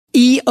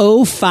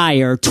EO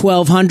Fire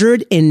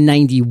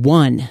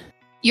 1291.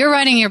 You're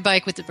riding your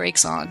bike with the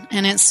brakes on,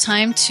 and it's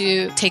time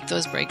to take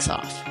those brakes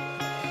off.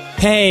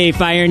 Hey,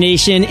 Fire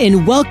Nation,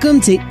 and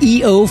welcome to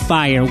EO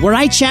Fire, where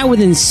I chat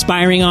with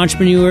inspiring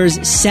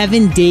entrepreneurs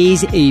 7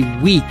 days a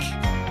week.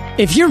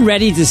 If you're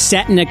ready to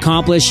set and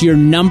accomplish your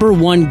number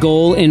one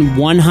goal in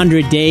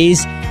 100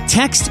 days,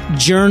 text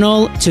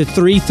journal to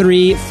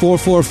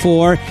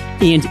 33444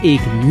 and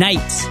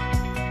ignite.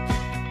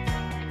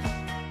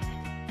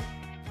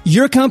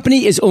 Your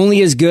company is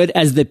only as good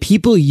as the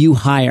people you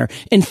hire,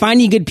 and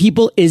finding good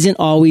people isn't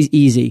always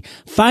easy.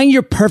 Find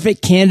your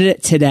perfect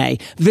candidate today.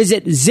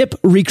 Visit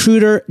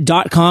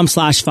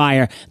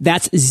ziprecruiter.com/fire.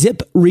 That's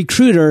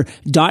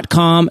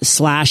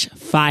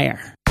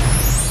ziprecruiter.com/fire.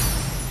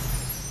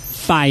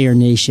 Fire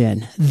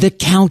Nation, the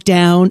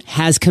countdown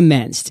has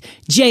commenced.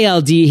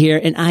 JLD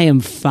here, and I am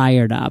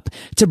fired up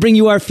to bring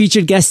you our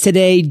featured guest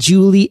today,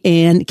 Julie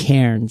Ann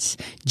Cairns.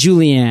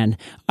 Julie Ann,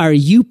 are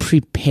you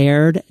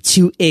prepared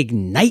to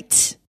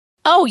ignite?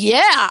 Oh,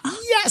 yeah.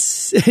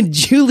 Yes.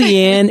 Julie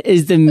Ann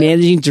is the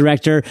managing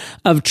director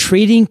of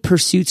Trading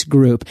Pursuits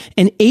Group,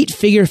 an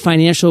 8-figure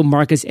financial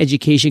markets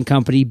education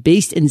company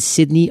based in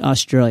Sydney,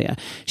 Australia.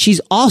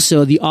 She's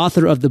also the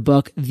author of the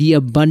book, The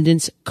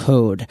Abundance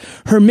Code.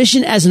 Her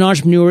mission as an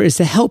entrepreneur is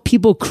to help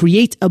people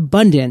create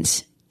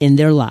abundance in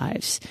their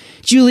lives.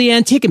 Julie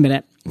Ann, take a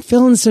minute,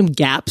 fill in some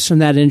gaps from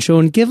that intro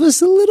and give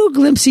us a little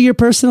glimpse of your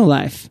personal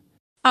life.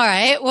 All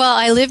right. Well,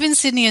 I live in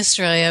Sydney,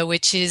 Australia,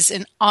 which is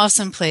an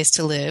awesome place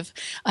to live.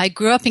 I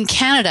grew up in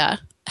Canada,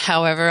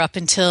 however, up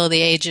until the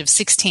age of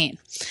 16,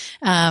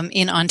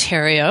 in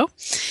Ontario.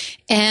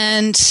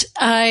 And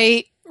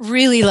I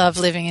really love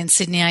living in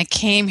Sydney. I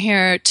came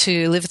here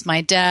to live with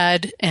my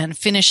dad and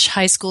finish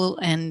high school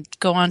and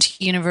go on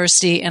to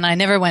university. And I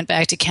never went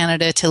back to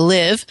Canada to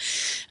live,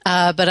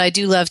 but I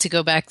do love to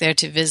go back there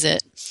to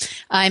visit.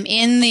 I'm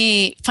in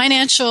the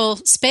financial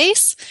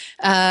space,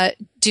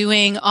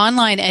 doing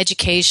online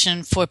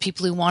education for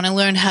people who want to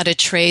learn how to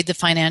trade the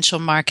financial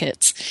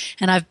markets.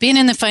 And I've been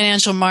in the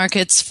financial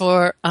markets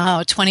for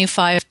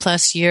 25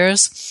 plus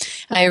years.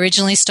 I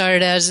originally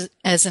started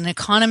as an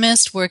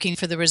economist working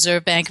for the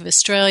Reserve Bank of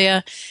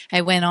Australia.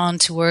 I went on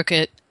to work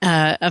at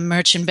a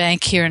merchant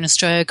bank here in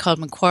Australia called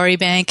Macquarie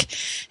Bank,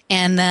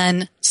 and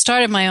then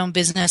started my own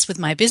business with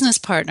my business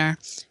partner,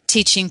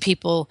 teaching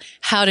people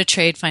how to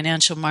trade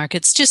financial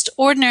markets, just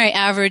ordinary,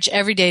 average,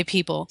 everyday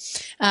people.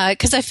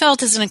 Because I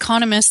felt as an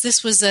economist,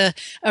 this was a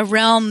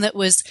realm that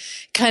was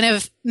kind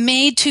of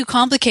made too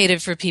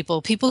complicated for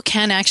people. People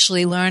can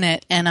actually learn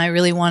it, and I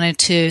really wanted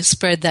to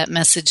spread that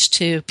message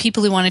to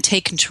people who want to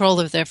take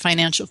control of their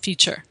financial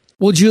future.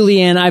 Well,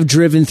 Julie Ann, I've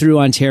driven through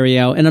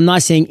Ontario, and I'm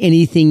not saying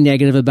anything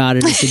negative about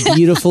it. It's a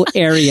beautiful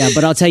area,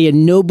 but I'll tell you,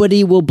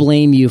 nobody will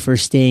blame you for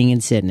staying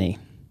in Sydney.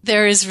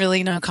 There is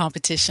really no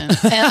competition.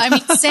 And, I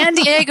mean, San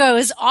Diego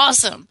is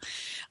awesome.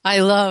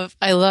 I love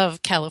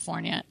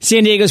California.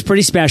 San Diego's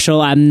pretty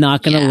special. I'm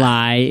not going to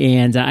lie.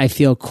 And I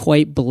feel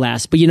quite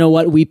blessed. But you know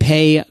what? We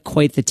pay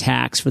quite the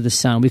tax for the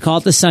sun. We call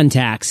it the sun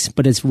tax,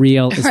 but it's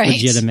real. It's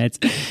legitimate.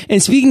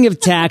 And speaking of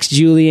tax,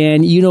 Julie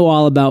Ann, you know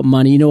all about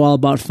money. You know all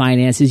about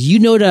finances. You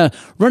know to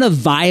run a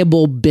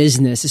viable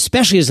business,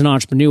 especially as an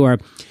entrepreneur,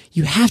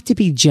 you have to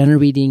be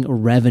generating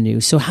revenue.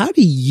 So how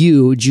do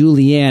you,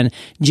 Julie Ann,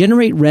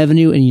 generate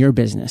revenue in your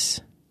business?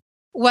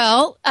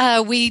 Well,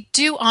 we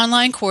do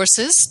online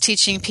courses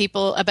teaching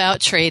people about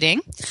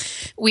trading.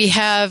 We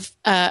have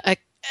a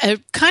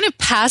kind of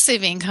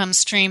passive income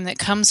stream that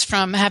comes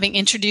from having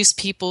introduced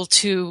people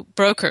to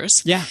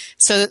brokers,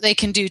 so that they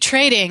can do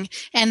trading,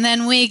 and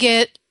then we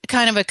get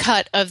kind of a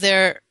cut of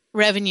their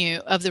revenue,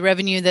 of the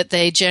revenue that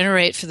they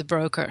generate for the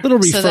broker. Little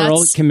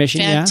referral commission,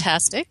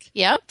 fantastic.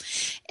 Yep.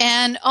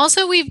 And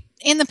also we've,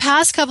 in the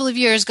past couple of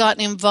years,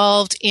 gotten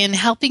involved in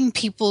helping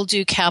people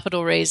do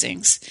capital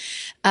raisings.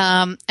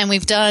 And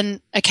we've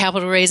done a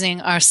capital raising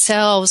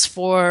ourselves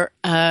for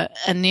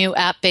a new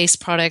app-based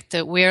product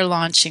that we're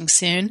launching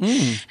soon.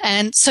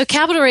 And so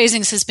capital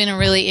raisings has been a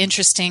really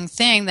interesting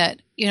thing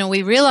that, you know,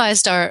 we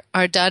realized our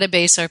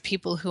database are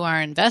people who are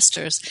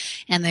investors,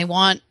 and they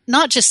want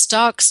not just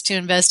stocks to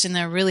invest in,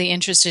 they're really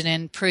interested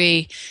in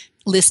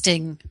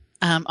pre-listing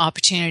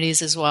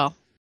opportunities as well.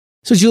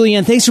 So Julie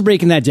Ann, thanks for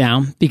breaking that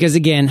down, because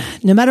again,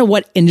 no matter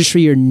what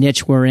industry or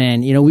niche we're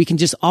in, you know, we can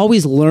just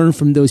always learn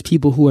from those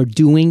people who are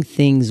doing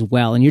things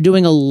well. And you're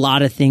doing a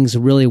lot of things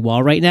really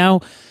well right now,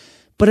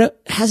 but it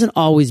hasn't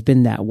always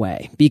been that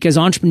way, because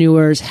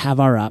entrepreneurs have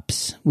our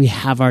ups, we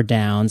have our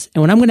downs.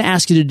 And what I'm going to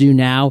ask you to do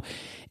now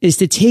is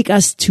to take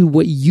us to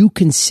what you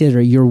consider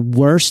your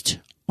worst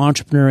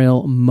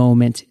entrepreneurial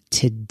moment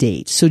to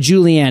date. So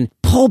Julie Ann,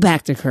 pull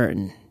back the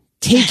curtain,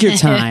 take your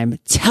time,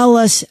 tell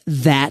us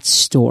that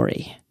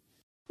story.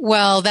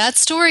 Well, that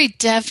story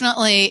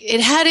definitely,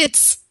 it had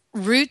its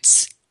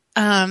roots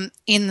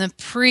in the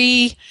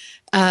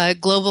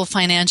pre-global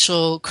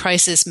financial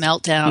crisis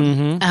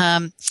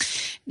meltdown.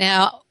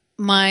 Now,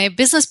 my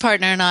business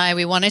partner and I,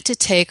 we wanted to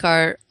take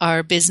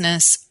our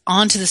business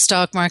onto the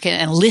stock market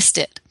and list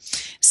it.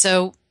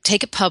 So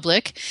take it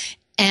public.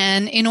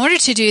 And in order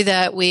to do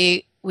that,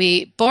 we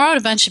we borrowed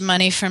a bunch of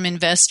money from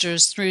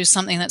investors through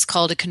something that's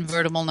called a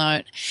convertible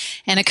note.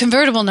 And a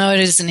convertible note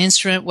is an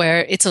instrument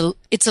where it's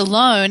a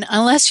loan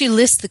unless you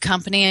list the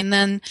company, and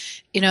then,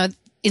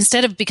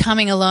 instead of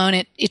becoming a loan,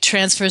 it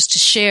transfers to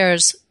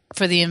shares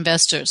for the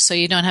investors. So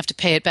you don't have to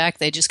pay it back.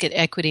 They just get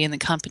equity in the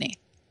company.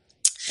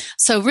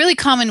 So really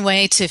common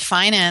way to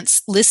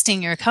finance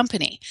listing your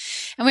company.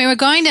 And we were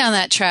going down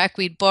that track.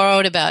 We'd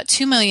borrowed about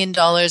 $2 million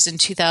in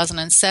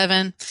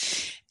 2007,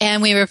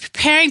 and we were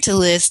preparing to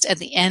list at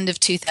the end of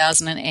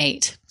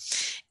 2008.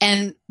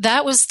 And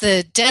that was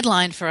the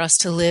deadline for us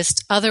to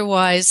list.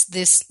 Otherwise,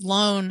 this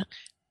loan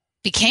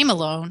became a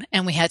loan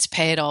and we had to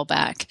pay it all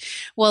back.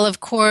 Well, of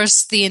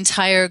course, the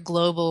entire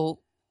global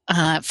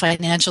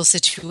financial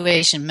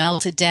situation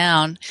melted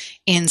down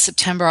in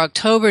September,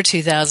 October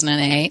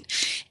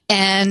 2008.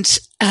 And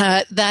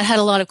that had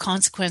a lot of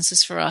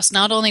consequences for us.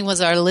 Not only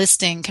was our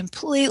listing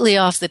completely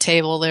off the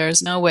table, there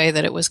is no way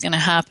that it was going to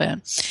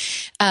happen.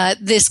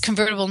 This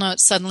convertible note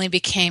suddenly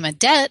became a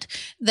debt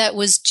that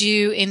was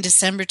due in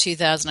December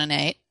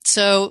 2008.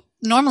 So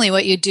normally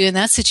what you do in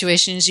that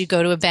situation is you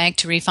go to a bank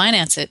to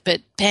refinance it, but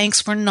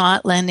banks were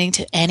not lending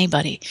to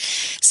anybody.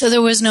 So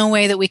there was no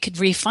way that we could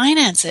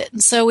refinance it.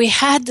 And so we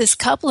had this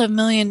couple of $1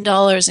 million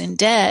in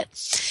debt,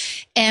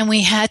 and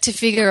we had to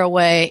figure a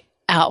way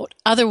out.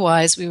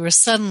 Otherwise, we were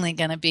suddenly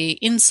going to be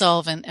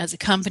insolvent as a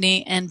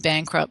company and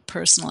bankrupt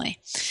personally.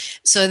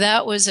 So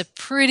that was a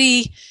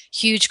pretty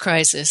huge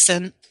crisis.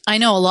 And I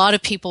know a lot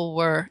of people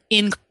were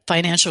in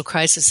financial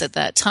crisis at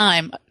that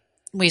time.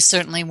 We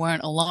certainly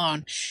weren't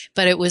alone,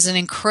 but it was an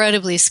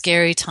incredibly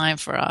scary time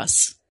for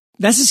us.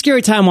 That's a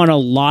scary time on a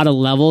lot of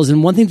levels.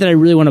 And one thing that I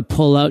really want to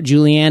pull out,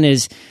 Julie Ann,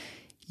 is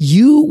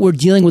you were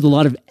dealing with a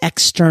lot of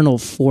external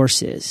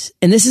forces.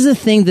 And this is a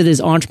thing that as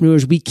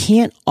entrepreneurs, we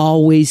can't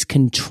always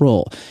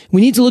control.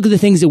 We need to look at the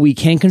things that we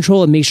can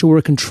control and make sure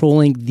we're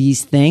controlling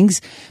these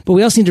things. But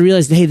we also need to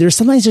realize that, hey, there's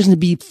going to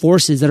be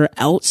forces that are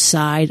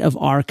outside of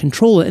our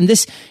control. And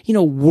this,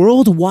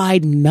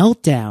 worldwide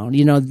meltdown,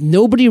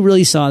 nobody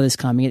really saw this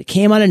coming. It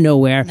came out of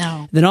nowhere.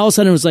 No. Then all of a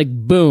sudden it was like,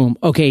 boom,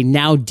 okay,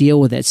 now deal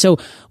with it. So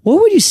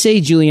what would you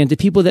say, Julie Ann, to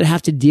people that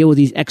have to deal with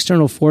these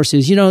external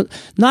forces,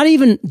 not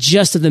even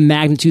just of the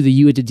magnitude that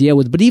you had to deal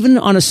with, but even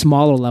on a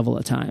smaller level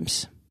at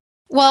times?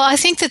 Well, I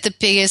think that the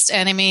biggest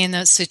enemy in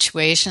those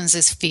situations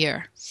is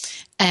fear,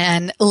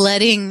 and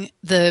letting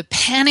the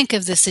panic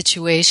of the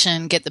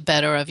situation get the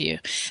better of you,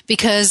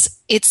 because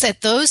it's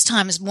at those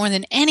times more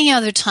than any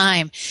other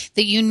time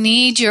that you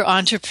need your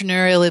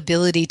entrepreneurial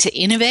ability to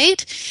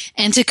innovate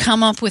and to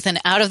come up with an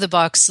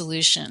out-of-the-box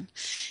solution.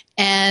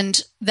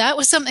 And that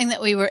was something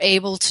that we were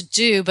able to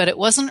do, but it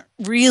wasn't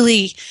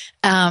really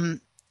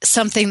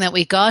something that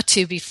we got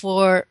to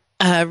before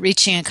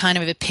reaching a kind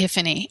of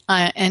epiphany.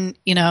 I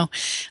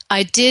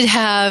did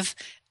have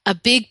a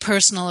big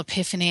personal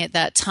epiphany at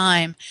that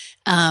time,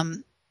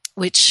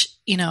 which,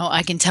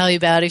 I can tell you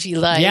about if you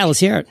like. Yeah, let's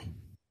hear it.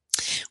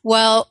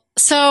 Well,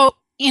 so,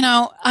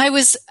 I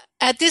was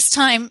at this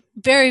time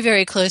very,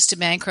 very close to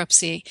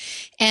bankruptcy,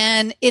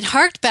 and it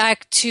harked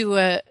back to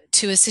a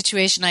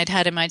situation I'd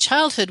had in my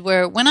childhood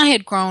where when I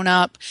had grown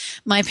up,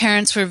 my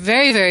parents were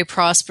very, very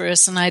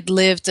prosperous, and I'd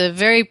lived a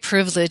very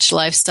privileged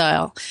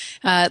lifestyle.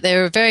 They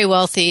were very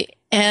wealthy.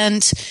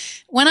 And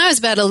when I was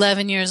about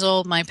 11 years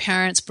old, my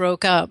parents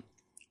broke up.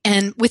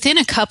 And within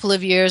a couple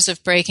of years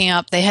of breaking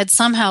up, they had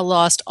somehow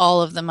lost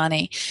all of the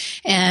money.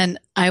 And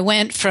I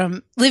went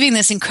from living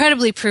this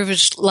incredibly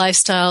privileged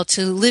lifestyle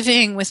to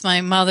living with my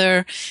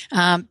mother,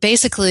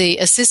 basically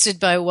assisted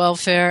by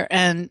welfare,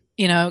 and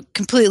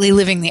completely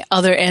living the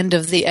other end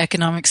of the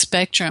economic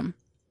spectrum.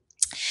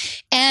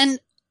 And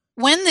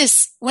when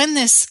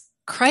this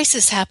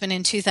crisis happened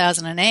in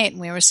 2008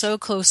 and we were so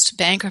close to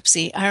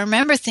bankruptcy, I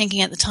remember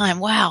thinking at the time,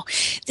 wow,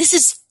 this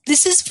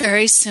is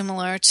very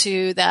similar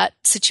to that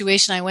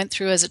situation I went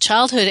through as a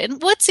childhood.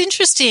 And what's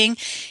interesting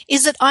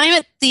is that I'm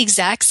at the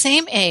exact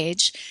same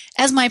age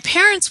as my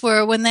parents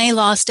were when they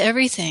lost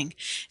everything.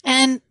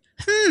 And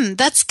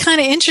that's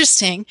kind of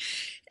interesting.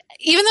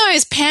 Even though I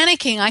was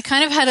panicking, I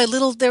kind of had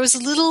there was a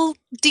little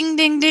ding,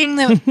 ding, ding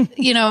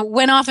that,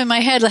 went off in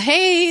my head. Like,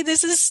 hey,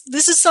 this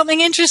is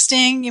something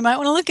interesting. You might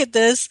want to look at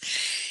this.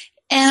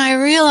 And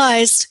I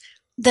realized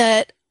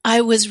that I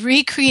was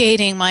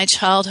recreating my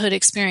childhood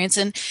experience,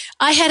 and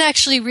I had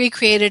actually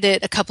recreated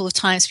it a couple of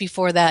times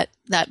before that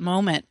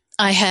moment.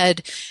 I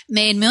had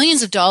made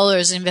millions of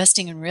dollars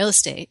investing in real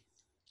estate.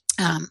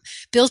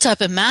 Built up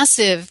a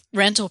massive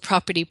rental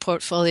property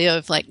portfolio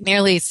of like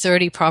nearly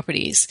 30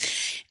 properties.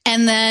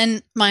 And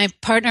then my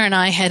partner and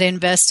I had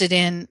invested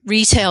in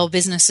retail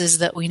businesses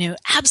that we knew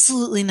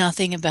absolutely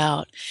nothing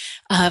about.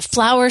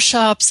 Flower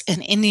shops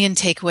and Indian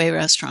takeaway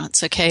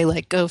restaurants. Okay,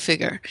 like go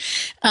figure.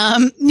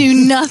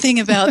 Knew nothing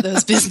about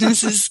those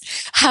businesses.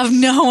 Have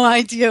no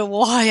idea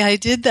why I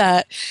did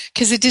that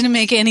because it didn't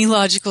make any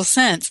logical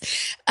sense.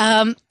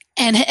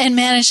 And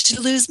managed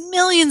to lose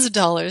millions of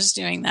dollars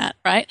doing that,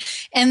 right?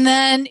 And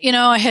then,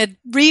 I had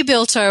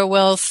rebuilt our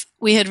wealth.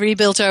 We had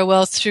rebuilt our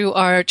wealth through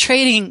our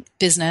trading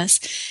business.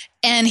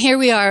 And here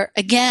we are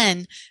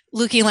again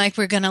looking like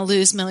we're going to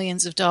lose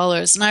millions of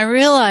dollars. And I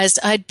realized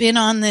I'd been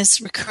on this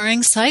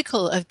recurring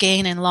cycle of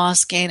gain and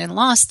loss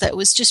that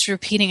was just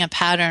repeating a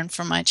pattern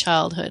from my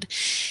childhood.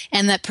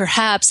 And that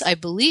perhaps I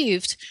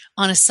believed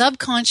on a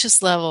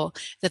subconscious level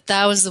that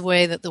that was the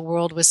way that the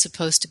world was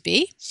supposed to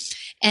be.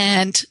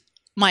 And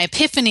my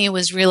epiphany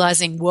was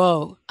realizing,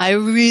 whoa, I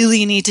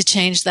really need to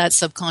change that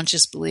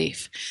subconscious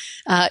belief.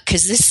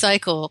 Because this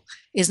cycle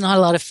is not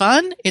a lot of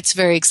fun. It's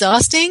very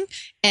exhausting,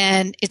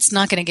 and it's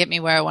not going to get me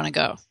where I want to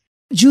go.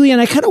 Julie Ann,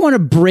 I kind of want to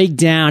break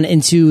down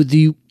into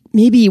the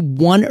maybe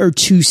one or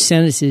two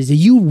sentences that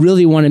you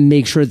really want to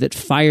make sure that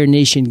Fire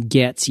Nation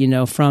gets,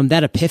 from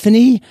that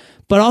epiphany,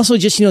 but also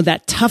just,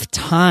 that tough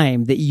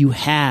time that you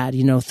had,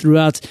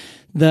 throughout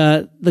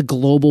the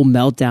global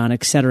meltdown,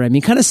 et cetera. I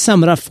mean, kind of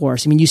sum it up for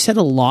us. I mean, you said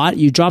a lot,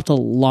 you dropped a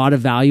lot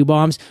of value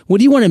bombs. What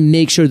do you want to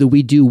make sure that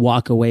we do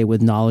walk away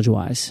with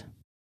knowledge-wise?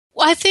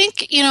 Well, I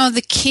think,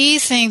 the key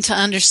thing to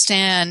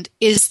understand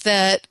is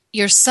that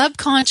your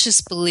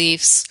subconscious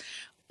beliefs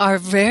are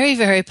very,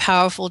 very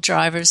powerful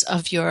drivers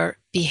of your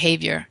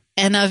behavior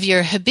and of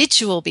your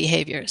habitual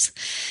behaviors.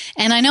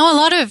 And I know a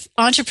lot of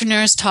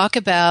entrepreneurs talk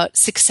about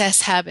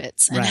success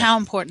habits and how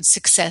important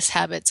success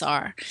habits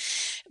are.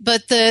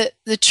 But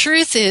the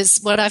truth is,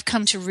 what I've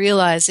come to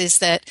realize is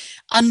that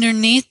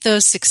underneath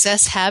those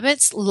success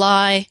habits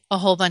lie a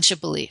whole bunch of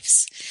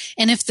beliefs.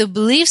 And if the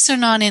beliefs are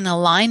not in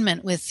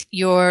alignment with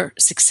your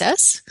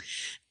success,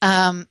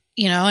 and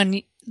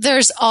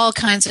there's all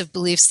kinds of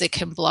beliefs that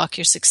can block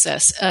your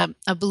success.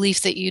 A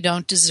belief that you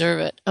don't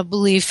deserve it. A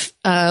belief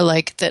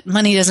like that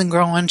money doesn't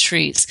grow on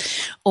trees.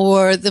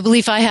 Or the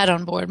belief I had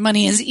on board,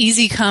 money is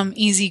easy come,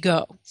 easy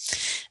go.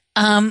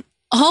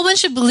 A whole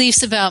bunch of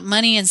beliefs about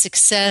money and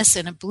success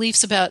and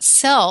beliefs about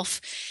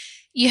self.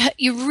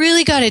 You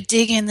really got to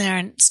dig in there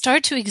and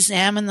start to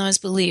examine those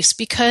beliefs,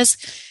 because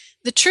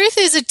the truth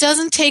is it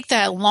doesn't take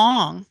that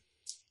long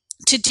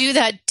to do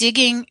that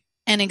digging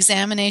and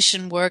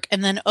examination work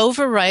and then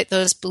overwrite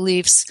those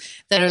beliefs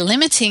that are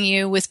limiting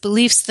you with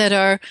beliefs that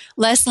are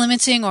less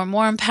limiting or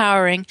more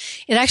empowering.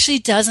 It actually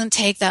doesn't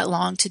take that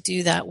long to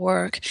do that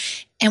work.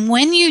 And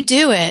when you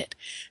do it,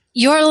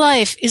 your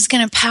life is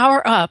going to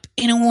power up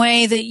in a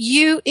way that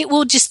it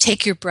will just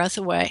take your breath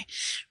away,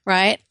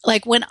 right?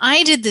 Like when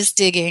I did this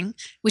digging,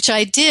 which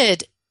I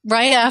did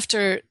right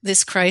after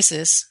this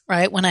crisis,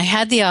 right? When I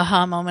had the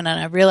aha moment and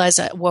I realized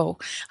that, whoa,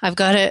 I've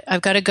got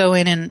to go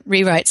in and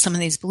rewrite some of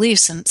these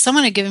beliefs. And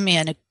someone had given me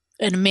an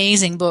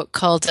amazing book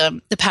called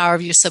The Power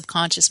of Your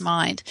Subconscious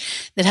Mind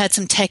that had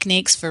some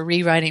techniques for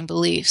rewriting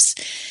beliefs.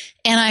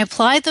 And I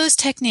applied those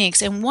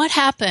techniques. And what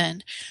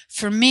happened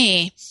for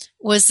me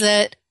was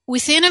that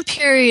within a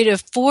period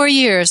of 4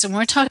 years, and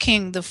we're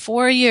talking the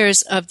 4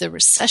 years of the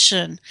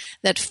recession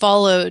that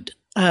followed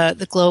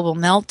the global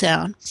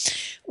meltdown,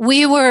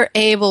 we were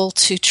able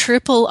to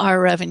triple our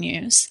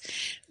revenues.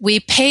 We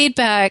paid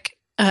back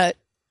the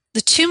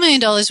 $2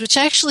 million, which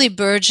actually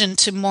burgeoned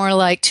to more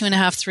like $2.5,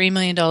 $3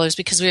 million,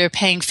 because we were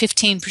paying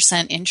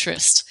 15%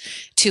 interest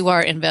to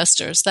our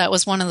investors. That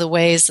was one of the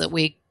ways that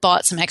we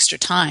bought some extra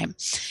time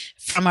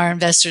from our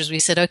investors. We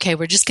said, okay,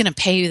 we're just going to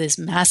pay you this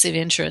massive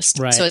interest.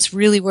 Right. So it's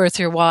really worth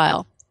your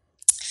while.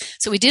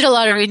 So we did a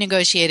lot of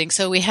renegotiating.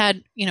 So we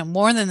had,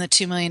 more than the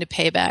 $2 million to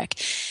pay back.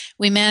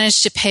 We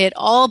managed to pay it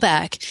all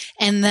back,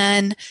 and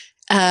then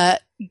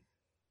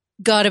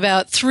got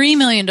about $3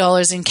 million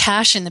in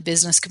cash in the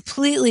business,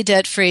 completely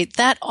debt free.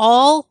 That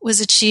all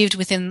was achieved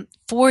within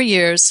 4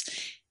 years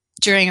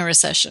during a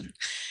recession,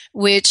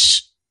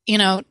 which,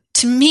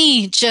 to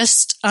me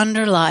just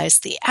underlies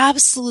the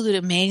absolute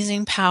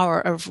amazing power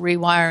of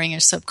rewiring your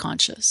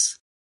subconscious.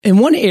 And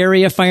one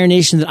area, Fire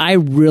Nation, that I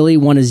really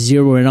want to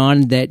zero in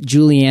on, that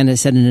Julie Ann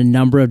has said in a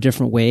number of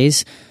different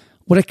ways,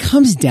 what it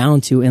comes down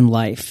to in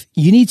life,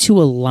 you need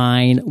to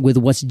align with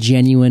what's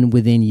genuine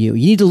within you.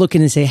 You need to look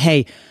in and say,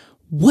 hey,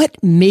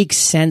 what makes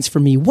sense for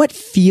me? What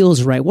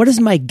feels right? What is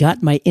my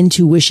gut, my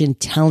intuition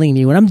telling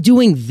me? When I'm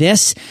doing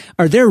this,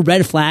 are there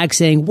red flags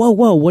saying, whoa,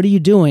 what are you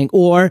doing?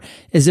 Or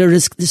is there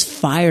this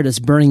fire that's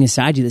burning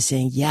inside you that's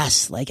saying,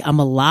 yes, like I'm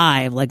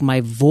alive, like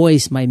my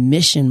voice, my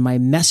mission, my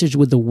message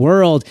with the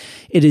world,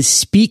 it is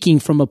speaking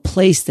from a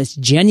place that's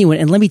genuine.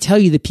 And let me tell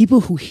you, the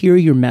people who hear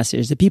your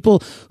message, the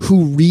people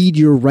who read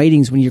your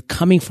writings when you're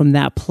coming from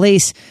that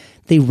place,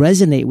 they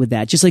resonate with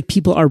that, just like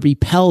people are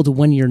repelled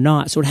when you're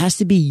not. So it has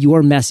to be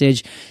your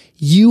message.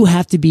 You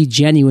have to be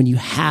genuine. You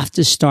have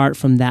to start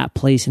from that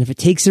place. And if it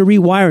takes a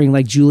rewiring,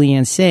 like Julie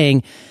Ann's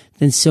saying,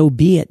 then so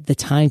be it. The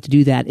time to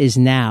do that is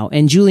now.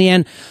 And Julie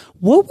Ann,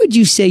 what would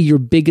you say your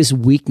biggest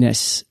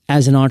weakness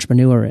as an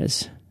entrepreneur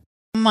is?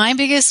 My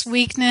biggest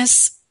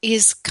weakness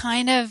is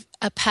kind of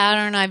a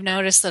pattern I've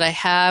noticed that I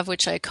have,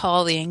 which I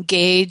call the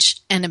engage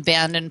and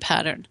abandon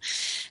pattern.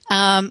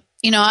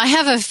 I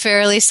have a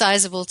fairly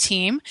sizable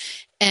team,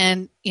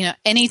 and,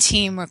 any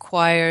team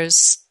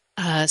requires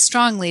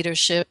strong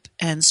leadership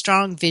and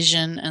strong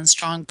vision and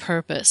strong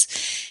purpose.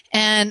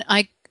 And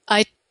I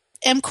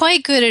am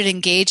quite good at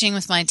engaging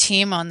with my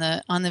team on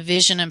the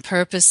vision and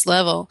purpose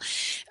level.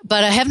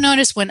 But I have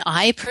noticed when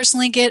I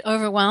personally get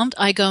overwhelmed,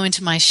 I go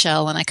into my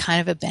shell and I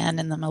kind of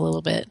abandon them a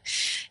little bit.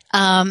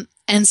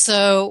 And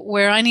so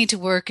where I need to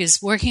work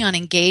is working on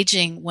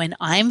engaging when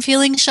I'm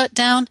feeling shut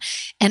down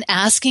and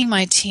asking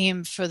my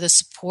team for the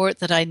support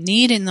that I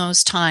need in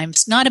those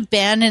times, not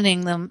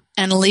abandoning them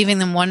and leaving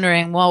them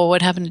wondering, well,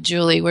 what happened to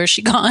Julie? Where's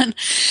she gone?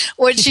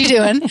 What's she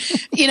doing?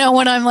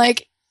 When I'm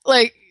like,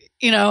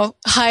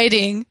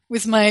 hiding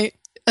with my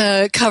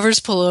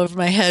covers pulled over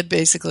my head,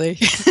 basically.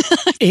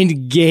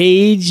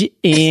 Engage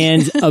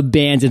and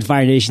abandon,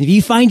 Fire Nation. If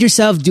you find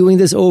yourself doing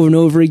this over and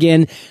over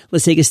again,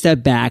 let's take a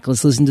step back.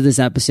 Let's listen to this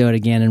episode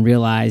again and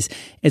realize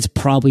it's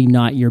probably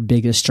not your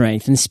biggest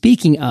strength. And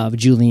speaking of,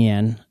 Julie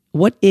Ann,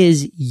 what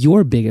is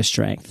your biggest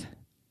strength?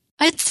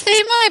 I'd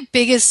say my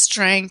biggest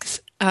strength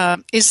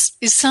is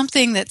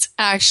something that's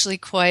actually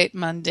quite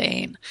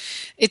mundane.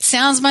 It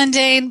sounds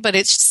mundane, but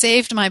it's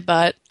saved my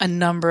butt a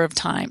number of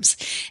times.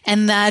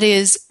 And that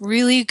is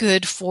really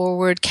good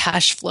forward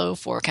cash flow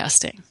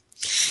forecasting.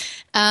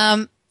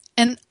 And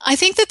I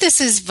think that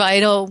this is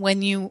vital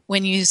when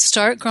you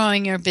start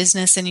growing your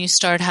business and you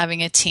start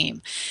having a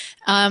team.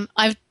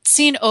 I've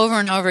seen over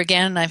and over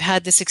again, and I've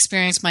had this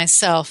experience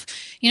myself,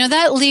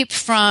 that leap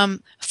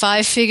from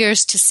 5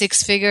 figures to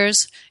 6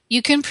 figures,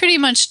 you can pretty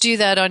much do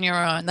that on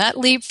your own. That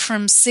leap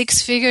from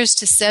 6 figures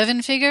to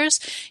 7 figures,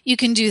 you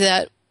can do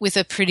that with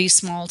a pretty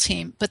small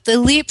team. But the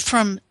leap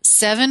from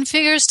 7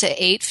 figures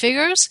to 8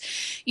 figures,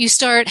 you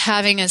start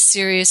having a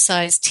serious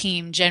sized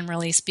team,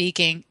 generally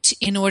speaking,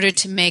 in order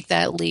to make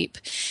that leap.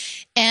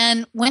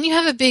 And when you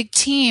have a big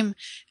team,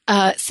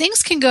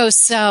 things can go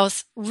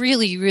south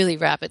really, really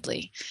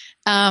rapidly.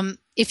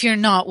 If you're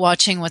not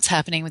watching what's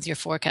happening with your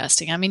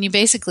forecasting. I mean, you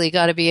basically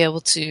got to be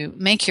able to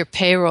make your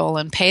payroll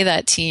and pay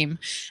that team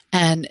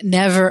and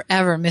never,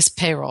 ever miss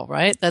payroll,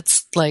 right?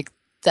 That's like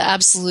the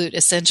absolute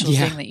essential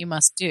thing that you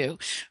must do,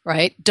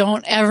 right?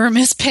 Don't ever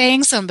miss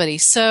paying somebody.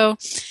 So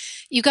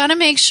you got to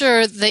make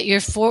sure that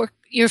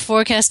your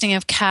forecasting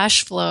of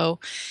cash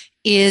flow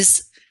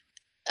is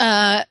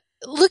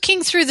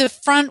looking through the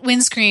front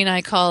windscreen,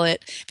 I call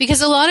it,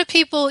 because a lot of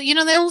people,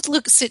 they'll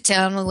sit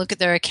down and look at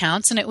their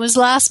accounts, and it was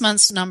last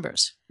month's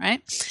numbers,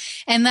 right?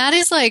 And that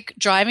is like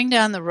driving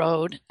down the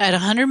road at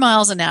 100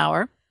 miles an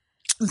hour.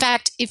 In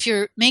fact, if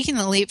you're making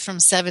the leap from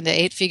 7 to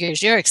 8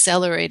 figures, you're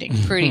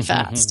accelerating pretty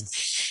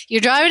fast.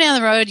 You're driving down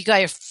the road, you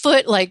got your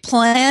foot like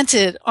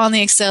planted on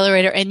the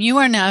accelerator, and you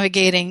are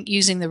navigating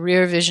using the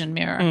rear vision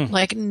mirror.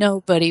 Like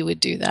nobody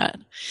would do that.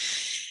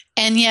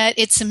 And yet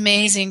it's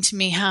amazing to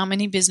me how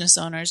many business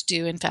owners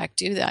do in fact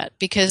do that,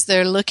 because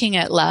they're looking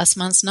at last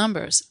month's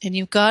numbers, and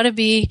you've got to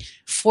be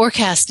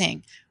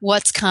forecasting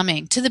what's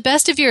coming. To the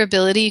best of your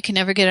ability, you can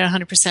never get it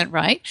 100%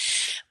 right,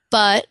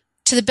 but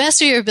to the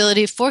best of your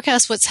ability,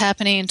 forecast what's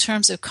happening in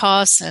terms of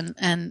costs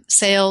and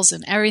sales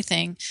and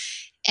everything.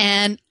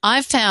 And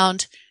I've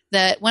found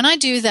that when I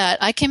do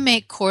that, I can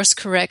make course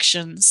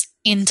corrections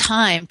in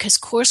time, because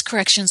course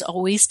corrections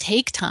always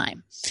take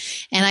time.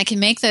 And I can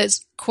make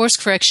those course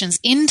corrections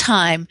in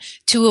time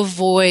to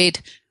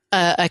avoid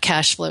a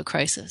cash flow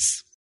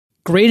crisis.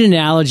 Great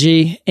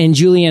analogy. And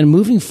Julie Ann,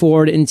 moving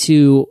forward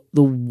into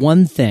the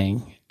one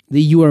thing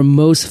that you are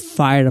most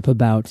fired up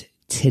about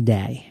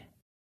today.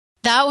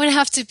 That would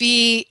have to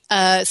be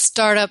a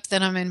startup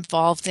that I'm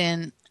involved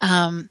in,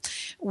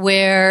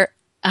 where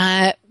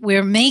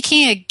we're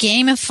making a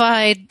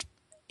gamified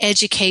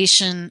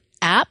education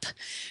app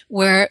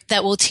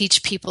that will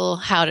teach people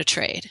how to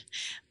trade.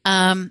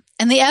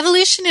 And the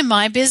evolution in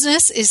my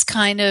business is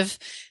kind of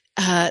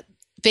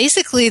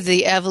basically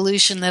the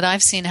evolution that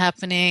I've seen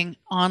happening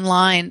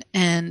online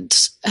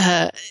and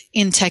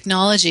in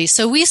technology.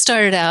 So we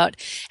started out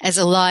as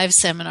a live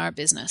seminar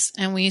business,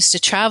 and we used to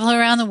travel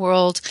around the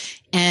world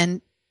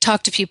and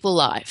talk to people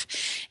live.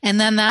 And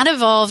then that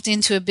evolved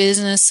into a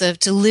business of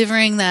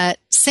delivering that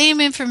same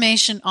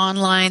information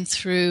online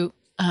through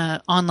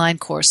online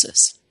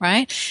courses,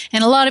 right?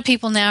 And a lot of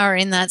people now are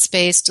in that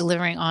space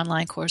delivering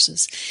online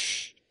courses.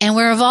 And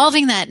we're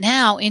evolving that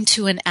now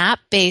into an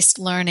app-based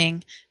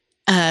learning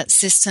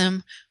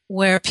system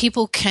where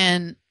people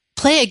can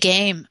play a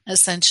game,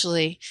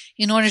 essentially,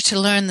 in order to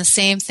learn the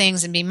same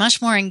things and be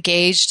much more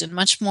engaged and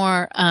much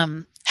more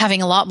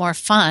having a lot more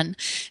fun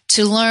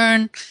to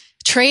learn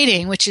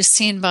trading, which is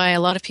seen by a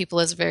lot of people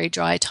as a very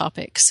dry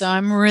topic. So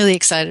I'm really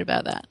excited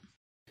about that.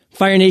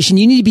 Fire Nation,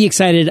 you need to be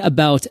excited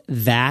about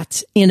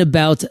that and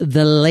about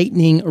the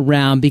lightning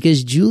round,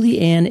 because Julie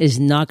Ann is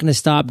not going to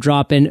stop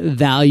dropping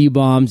value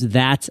bombs.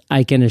 That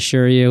I can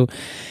assure you.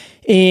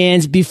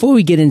 And before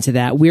we get into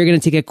that, we're going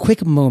to take a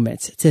quick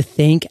moment to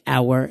thank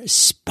our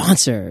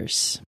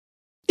sponsors.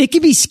 It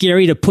can be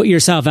scary to put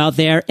yourself out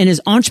there, and as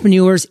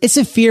entrepreneurs, it's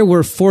a fear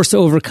we're forced to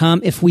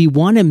overcome if we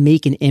want to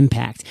make an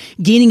impact.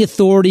 Gaining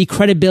authority,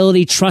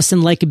 credibility, trust,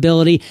 and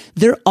likability,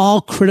 they're all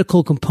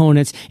critical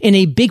components, and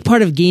a big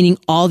part of gaining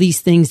all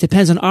these things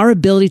depends on our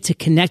ability to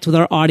connect with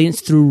our audience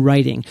through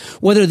writing,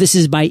 whether this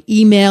is by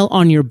email,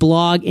 on your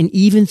blog, and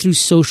even through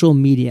social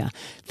media.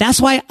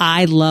 That's why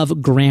I love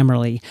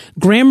Grammarly.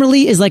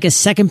 Grammarly is like a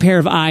second pair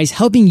of eyes,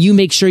 helping you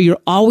make sure you're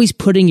always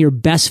putting your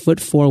best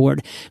foot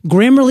forward.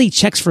 Grammarly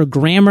checks for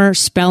grammar,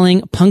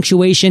 spelling,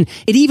 punctuation.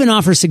 It even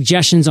offers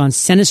suggestions on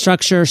sentence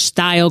structure,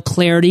 style,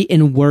 clarity,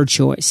 and word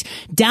choice.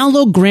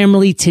 Download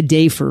Grammarly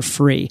today for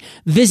free.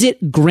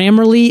 Visit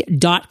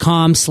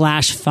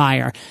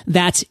Grammarly.com/fire.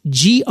 That's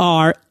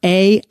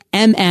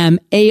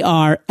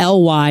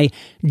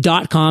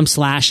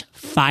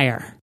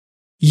GRAMMARLY.com/fire.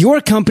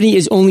 Your company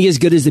is only as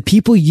good as the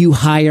people you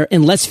hire,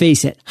 and let's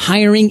face it,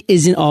 hiring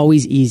isn't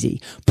always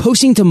easy.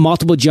 Posting to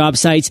multiple job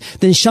sites,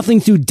 then shuffling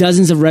through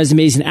dozens of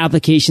resumes and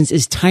applications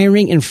is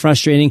tiring and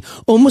frustrating,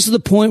 almost to the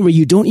point where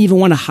you don't even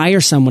want to hire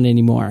someone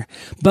anymore.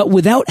 But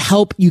without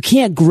help, you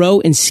can't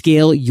grow and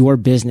scale your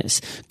business.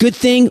 Good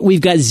thing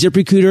we've got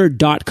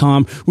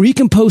ZipRecruiter.com, where you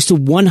can post to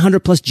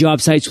 100 plus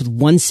job sites with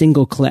one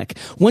single click.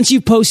 Once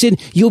you've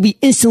posted, you'll be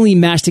instantly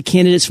matched to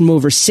candidates from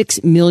over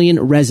 6 million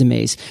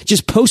resumes.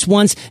 Just post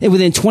once, and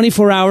within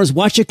 24 hours,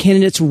 watch your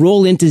candidates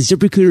roll into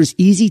ZipRecruiter's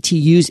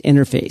easy-to-use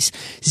interface.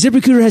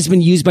 ZipRecruiter has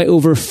been used by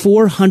over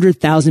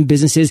 400,000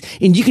 businesses,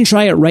 and you can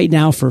try it right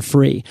now for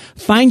free.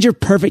 Find your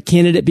perfect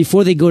candidate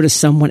before they go to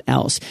someone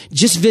else.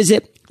 Just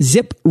visit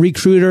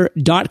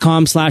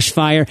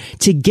ZipRecruiter.com/fire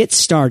to get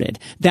started.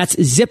 That's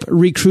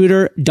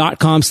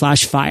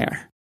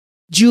ZipRecruiter.com/fire.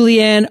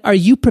 Julie Ann, are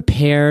you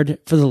prepared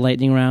for the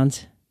lightning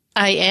round?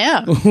 I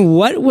am.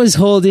 What was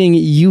holding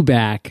you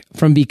back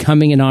from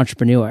becoming an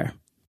entrepreneur?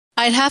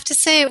 I'd have to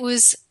say it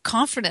was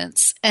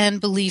confidence and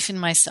belief in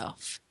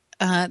myself.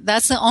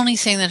 That's the only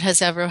thing that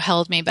has ever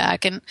held me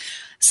back. And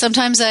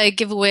sometimes I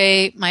give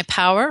away my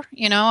power.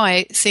 You know,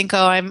 I think,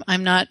 oh,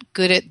 I'm not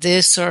good at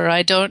this, or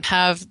I don't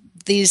have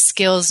these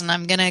skills, and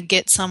I'm going to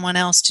get someone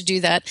else to do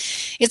that.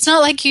 It's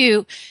not like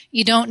you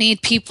don't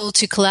need people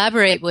to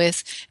collaborate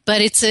with,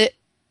 but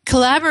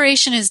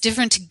collaboration is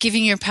different to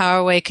giving your power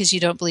away because you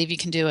don't believe you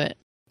can do it.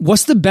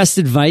 What's the best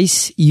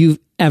advice you've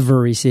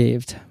ever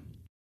received?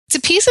 It's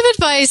a piece of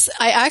advice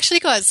I actually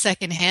got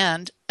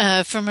secondhand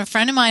from a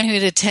friend of mine who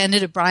had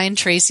attended a Brian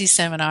Tracy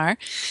seminar.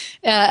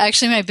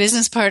 Actually, my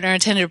business partner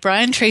attended a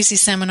Brian Tracy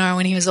seminar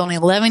when he was only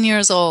 11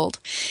 years old.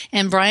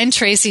 And Brian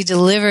Tracy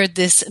delivered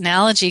this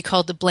analogy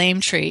called the blame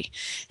tree.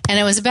 And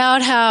it was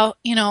about how,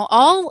 you know,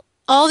 all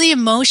the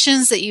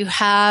emotions that you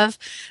have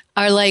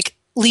are like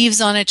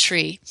leaves on a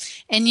tree.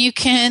 And you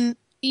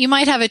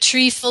might have a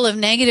tree full of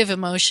negative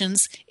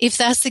emotions. If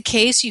that's the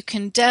case, you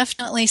can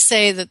definitely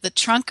say that the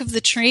trunk of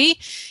the tree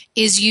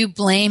is you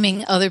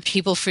blaming other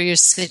people for your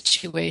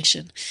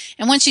situation.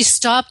 And once you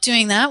stop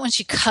doing that, once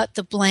you cut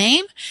the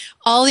blame,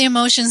 all the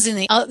emotions in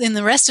the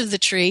rest of the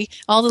tree,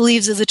 all the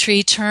leaves of the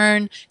tree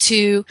turn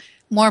to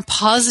more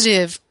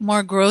positive,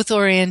 more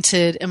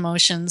growth-oriented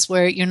emotions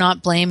where you're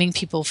not blaming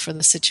people for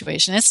the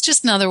situation. It's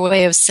just another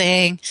way of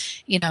saying,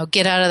 you know,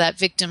 get out of that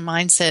victim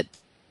mindset.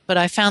 But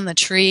I found the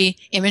tree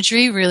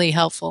imagery really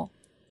helpful.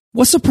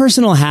 What's a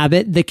personal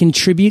habit that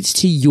contributes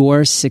to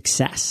your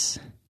success?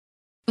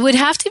 It would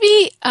have to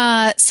be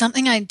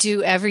something I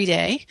do every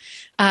day,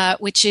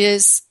 which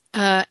is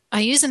I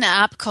use an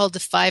app called the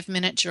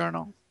 5-Minute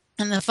Journal.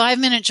 And the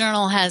 5-Minute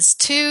Journal has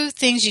 2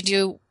 things you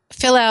do.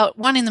 Fill out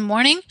one in the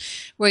morning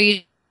where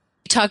you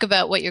talk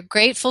about what you're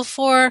grateful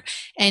for,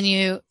 and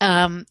you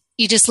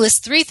just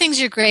list 3 things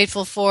you're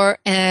grateful for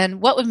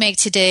and what would make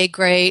today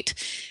great.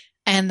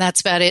 And that's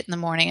about it in the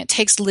morning. It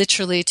takes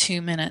literally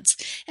 2 minutes.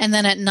 And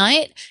then at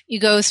night, you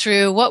go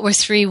through what were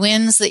 3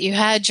 wins that you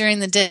had during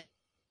the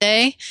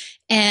day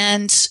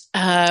and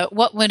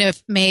what would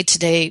have made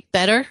today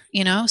better,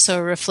 you know, so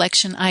a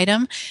reflection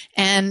item.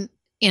 And,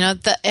 you know,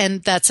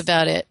 and that's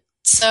about it.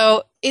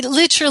 So it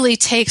literally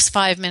takes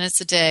 5 minutes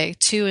a day,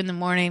 2 in the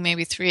morning,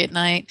 maybe 3 at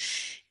night.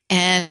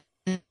 And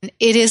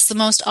it is the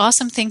most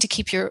awesome thing to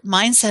keep your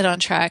mindset on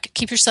track,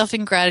 keep yourself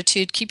in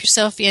gratitude, keep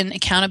yourself in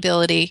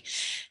accountability,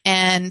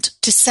 and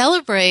to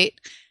celebrate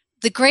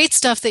the great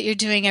stuff that you're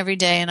doing every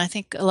day. And I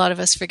think a lot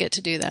of us forget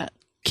to do that.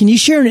 Can you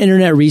share an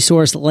internet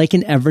resource like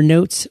an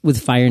Evernote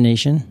with Fire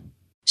Nation?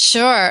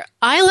 Sure.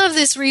 I love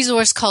this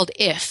resource called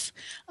If.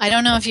 I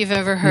don't know if you've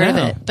ever heard of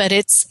it, but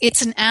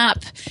it's an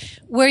app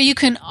where you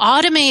can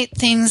automate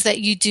things that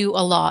you do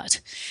a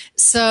lot.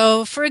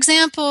 So, for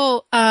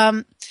example,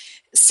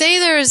 say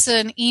there's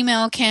an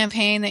email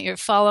campaign that you're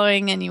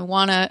following and you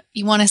want to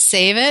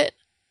save it.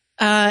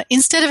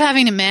 Instead of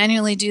having to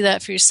manually do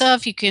that for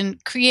yourself, you can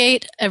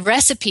create a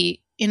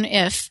recipe in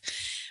If,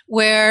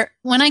 where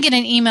when I get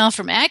an email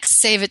from X,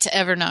 save it to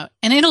Evernote,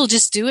 and it'll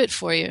just do it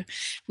for you,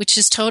 which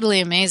is totally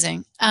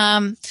amazing.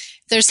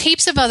 There's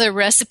heaps of other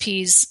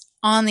recipes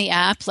on the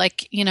app,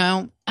 like, you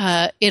know,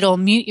 It'll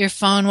mute your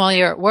phone while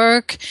you're at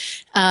work.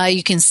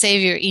 You can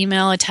save your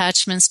email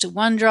attachments to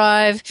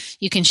OneDrive.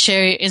 You can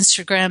share your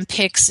Instagram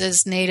pics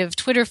as native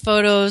Twitter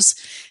photos.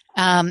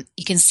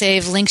 You can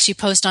save links you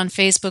post on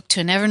Facebook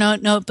to an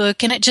Evernote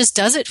notebook, and it just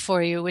does it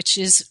for you, which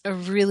is a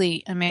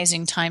really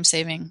amazing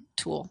time-saving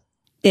tool.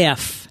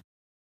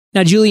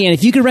 Now, Julie Ann,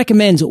 if you could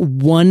recommend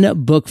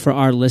one book for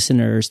our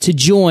listeners to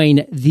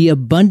join the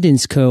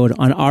abundance code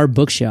on our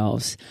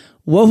bookshelves,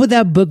 what would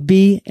that book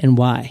be and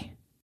why?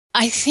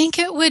 I think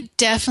it would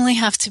definitely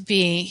have to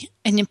be,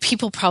 and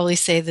people probably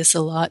say this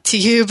a lot to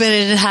you, but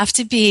it'd have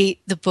to be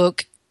the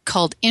book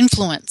called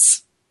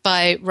Influence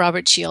by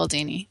Robert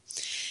Cialdini.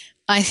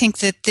 I think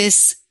that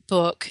this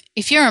book,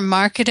 if you're a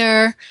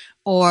marketer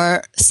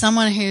or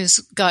someone who's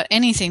got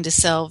anything to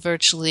sell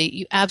virtually,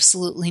 you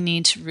absolutely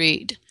need to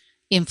read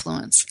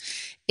Influence.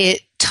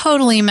 It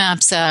totally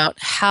maps out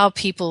how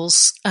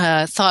people's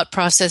thought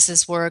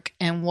processes work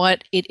and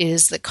what it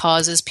is that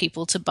causes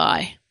people to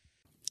buy.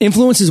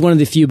 Influence is one of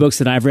the few books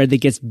that I've read that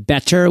gets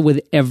better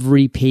with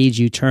every page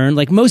you turn.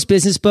 Like most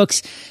business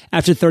books,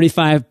 after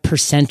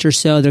 35% or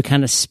so, they're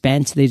kind of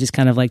spent. They just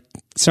kind of like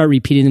start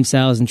repeating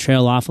themselves and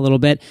trail off a little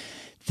bit.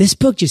 This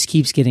book just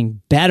keeps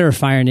getting better,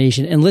 Fire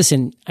Nation. And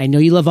listen, I know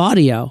you love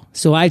audio,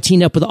 so I've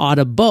teamed up with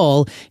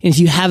Audible. And if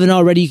you haven't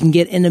already, you can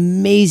get an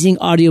amazing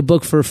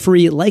audiobook for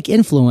free, like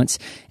Influence,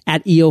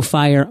 at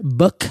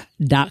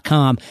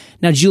eofirebook.com.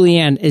 Now, Julie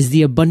Ann, is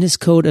the abundance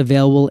code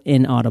available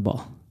in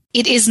Audible?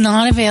 It is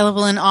not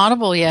available in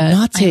Audible yet.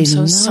 I'm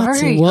so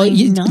sorry. Well,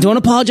 don't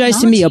apologize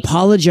to me.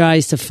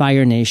 Apologize to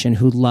Fire Nation,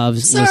 who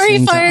loves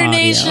listening to audio. Sorry, Fire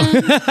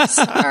Nation.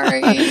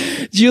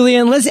 Sorry. Julie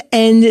Ann, let's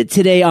end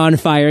today on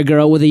Fire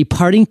Girl with a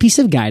parting piece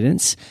of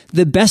guidance,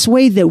 the best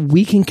way that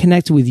we can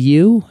connect with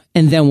you,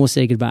 and then we'll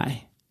say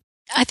goodbye.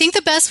 I think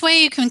the best way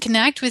you can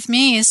connect with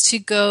me is to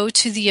go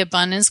to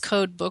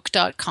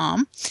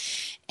theabundancecodebook.com,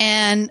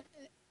 and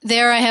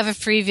there I have a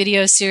free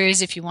video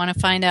series if you want to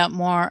find out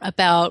more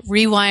about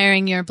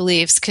rewiring your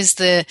beliefs, because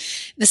the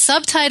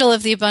subtitle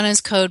of the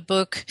Abundance Code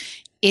book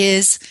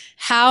is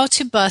How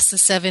to Bust the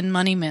 7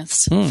 Money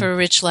Myths for a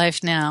Rich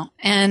Life Now.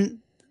 And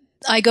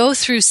I go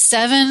through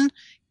 7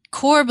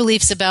 core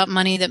beliefs about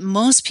money that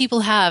most people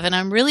have, and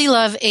I really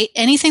love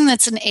anything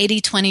that's an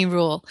 80-20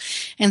 rule.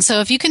 And so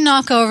if you can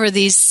knock over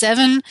these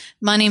 7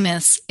 money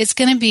myths, it's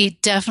going to be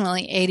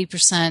definitely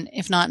 80%,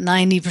 if not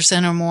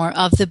 90% or more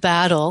of the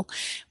battle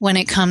when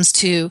it comes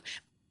to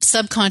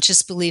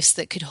subconscious beliefs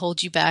that could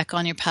hold you back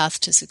on your path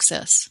to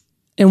success.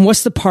 And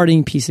what's the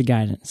parting piece of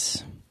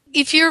guidance?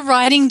 If you're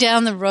riding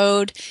down the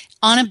road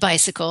on a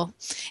bicycle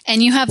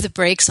and you have the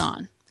brakes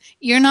on,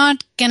 you're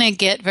not going to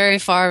get very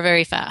far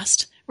very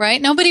fast.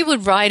 Right? Nobody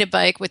would ride a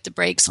bike with the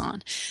brakes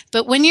on.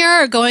 But when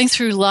you're going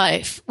through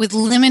life with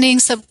limiting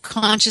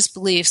subconscious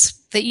beliefs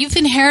that you've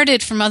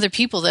inherited from other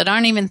people that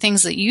aren't even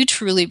things that you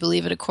truly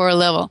believe at a core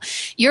level,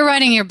 you're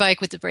riding your bike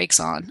with the brakes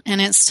on,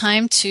 and it's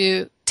time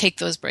to take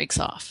those brakes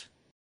off.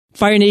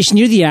 Fire Nation,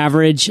 you're the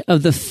average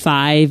of the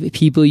 5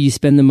 people you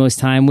spend the most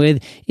time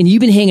with, and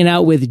you've been hanging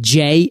out with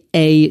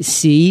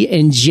JAC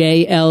and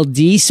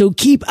JLD, so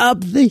keep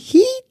up the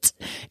heat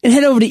and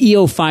head over to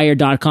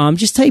eofire.com.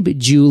 Just type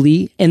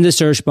Julie in the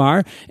search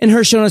bar, and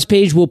her show notes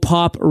page will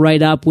pop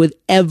right up with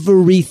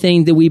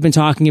everything that we've been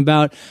talking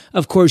about.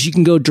 Of course, you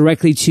can go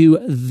directly to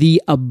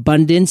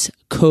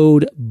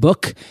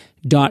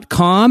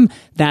theabundancecodebook.com.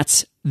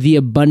 That's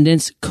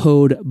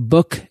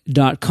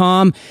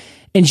theabundancecodebook.com.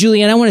 And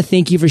Julie Ann, I want to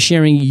thank you for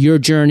sharing your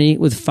journey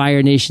with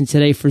Fire Nation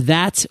today. For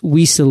that,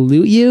 we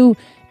salute you,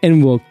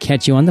 and we'll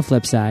catch you on the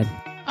flip side.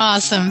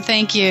 Awesome.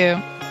 Thank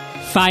you.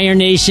 Fire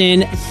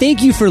Nation,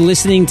 thank you for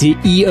listening to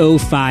EO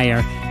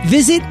Fire.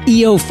 Visit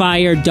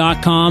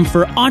eofire.com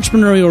for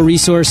entrepreneurial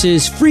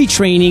resources, free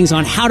trainings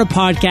on how to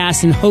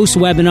podcast and host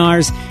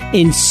webinars,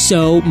 and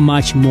so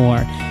much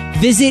more.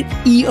 Visit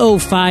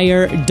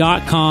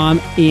eofire.com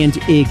and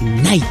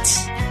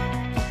ignite.